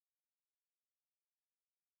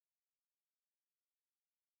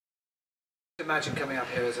Imagine coming up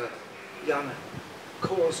here as a young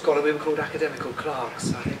choral scholar. We were called academical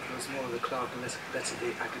clerks. I think there was more of the clerk and less of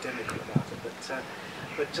the academical about it.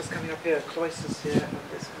 But just coming up here, cloisters here, and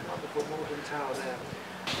this wonderful modern tower there.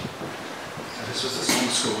 So this was the song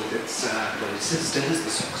school. It's well, it still is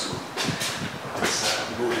the song school. It's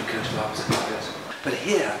the modern coat of arms above it. But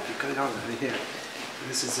here, if you're going on over here,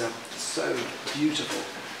 this is so beautiful.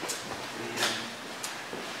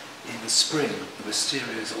 In the spring, the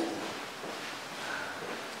wisteria is all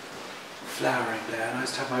flowering there, and I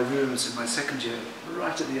used to have my rooms in my second year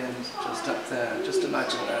right at the end, just up there. Just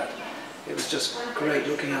imagine that. It was just great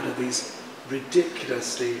looking out of these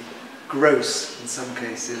ridiculously gross, in some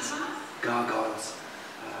cases, gargoyles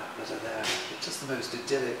that are there. It's just the most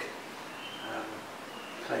idyllic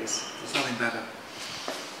place. There's nothing better.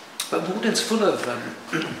 But Magdalen's full of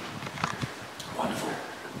wonderful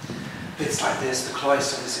bits like this. The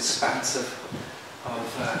cloister, this expanse of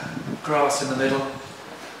grass in the middle.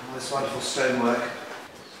 This wonderful stonework.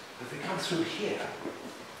 If we come through here,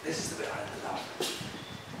 this is the bit I love.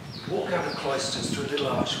 You walk out of the cloisters through a little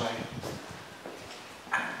archway,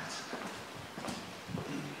 and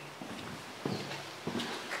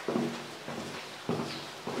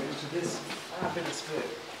we're into this fabulous bit.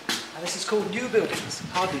 And this is called New Buildings.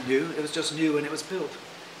 Hardly new, it was just new when it was built.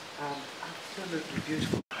 Absolutely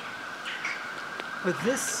beautiful. With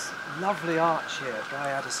this lovely arch here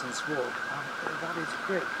by Addison's Walk, that is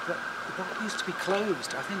great. That used to be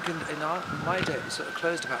closed. I think in my day it was sort of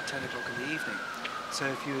closed about 10 o'clock in the evening. So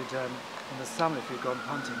if you'd, in the summer, if you'd gone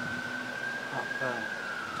punting up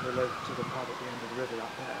to the pub at the end of the river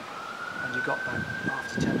up there, and you got back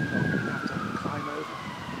after 10 o'clock, you'd have to climb over.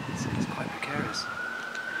 It's quite precarious.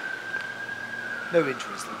 No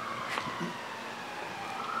injuries though.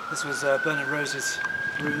 This was Bernard Rose's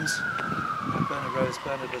rooms. Bernard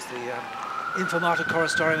was the informator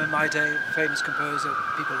chorustorium in my day, famous composer.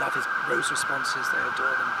 People love his rose responses, they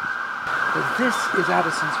adore them. But this is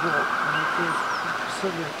Addison's Walk, and it is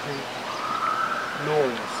absolutely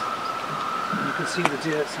glorious. And you can see the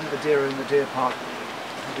deer, some of the deer are in the deer park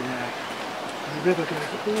over there. And the river goes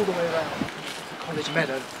all the way around to the college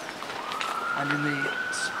meadow. And in the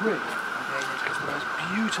spring, again, it has the most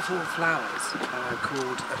beautiful flowers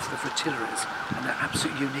called the fritillaries, and they're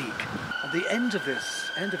absolutely unique. At the end of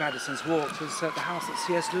Addison's Walk was the house that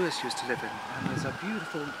C.S. Lewis used to live in, and there's a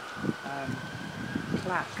beautiful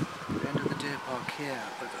plaque at the end of the deer park here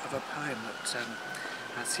of a poem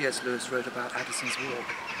that C.S. Lewis wrote about Addison's Walk,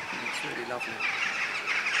 and it's really lovely.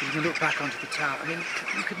 So you can look back onto the town. I mean,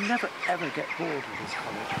 you could never ever get bored with this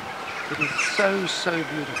college. It is so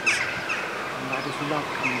beautiful, and I just love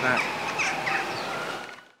coming back.